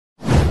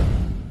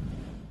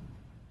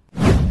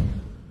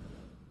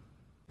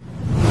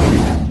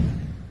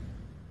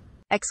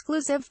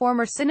Exclusive.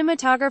 Former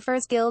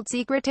Cinematographers Guild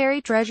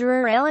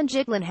secretary-treasurer Alan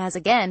Gitlin has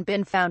again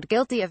been found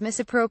guilty of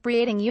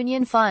misappropriating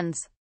union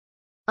funds.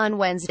 On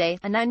Wednesday,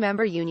 a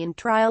 9-member union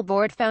trial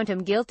board found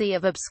him guilty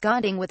of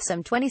absconding with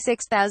some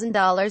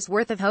 $26,000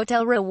 worth of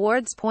hotel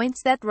rewards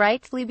points that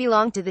rightfully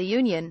belonged to the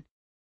union.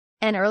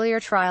 An earlier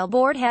trial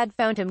board had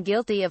found him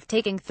guilty of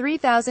taking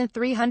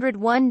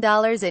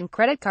 $3,301 in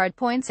credit card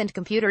points and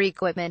computer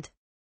equipment.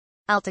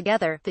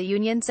 Altogether, the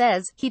union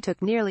says, he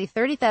took nearly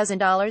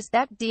 $30,000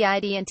 that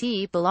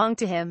didn't belong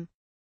to him.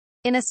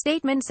 In a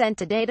statement sent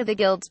today to the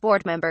Guild's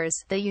board members,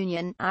 the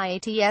union,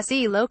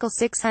 IATSE Local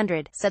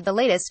 600, said the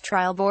latest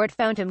trial board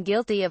found him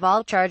guilty of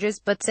all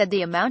charges but said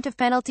the amount of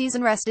penalties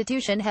and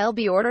restitution he'll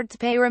be ordered to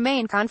pay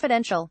remain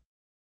confidential.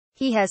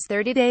 He has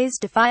 30 days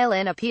to file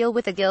an appeal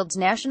with the Guild's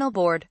national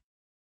board.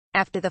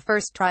 After the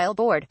first trial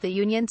board, the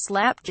union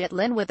slapped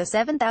Gitlin with a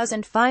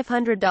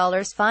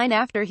 $7,500 fine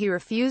after he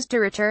refused to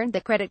return the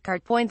credit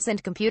card points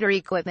and computer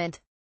equipment.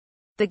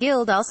 The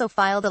Guild also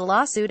filed a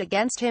lawsuit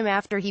against him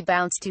after he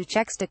bounced 2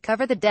 checks to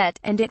cover the debt,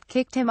 and it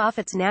kicked him off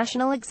its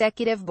national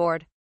executive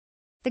board.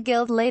 The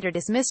Guild later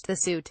dismissed the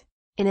suit.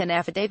 In an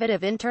affidavit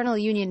of internal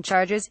union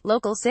charges,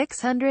 Local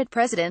 600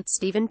 President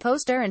Stephen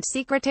Poster and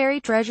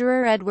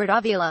Secretary-Treasurer Edward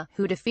Avila,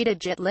 who defeated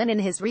Gitlin in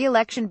his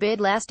re-election bid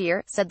last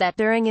year, said that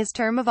during his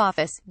term of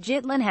office,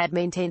 Gitlin had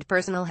maintained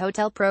personal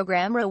hotel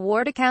program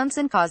reward accounts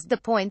and caused the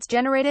points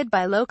generated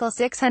by Local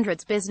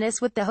 600's business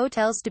with the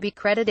hotels to be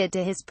credited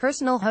to his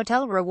personal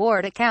hotel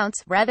reward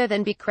accounts, rather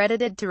than be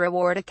credited to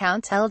reward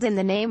accounts held in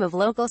the name of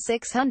Local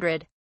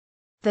 600.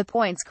 The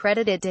points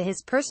credited to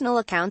his personal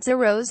accounts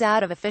arose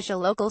out of official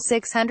Local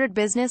 600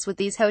 business with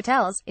these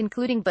hotels,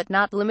 including but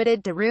not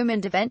limited to room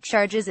and event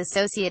charges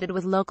associated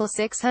with Local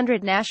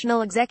 600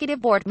 National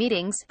Executive Board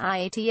meetings,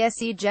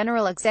 IATSE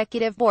General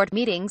Executive Board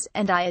meetings,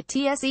 and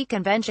IATSE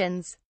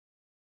conventions.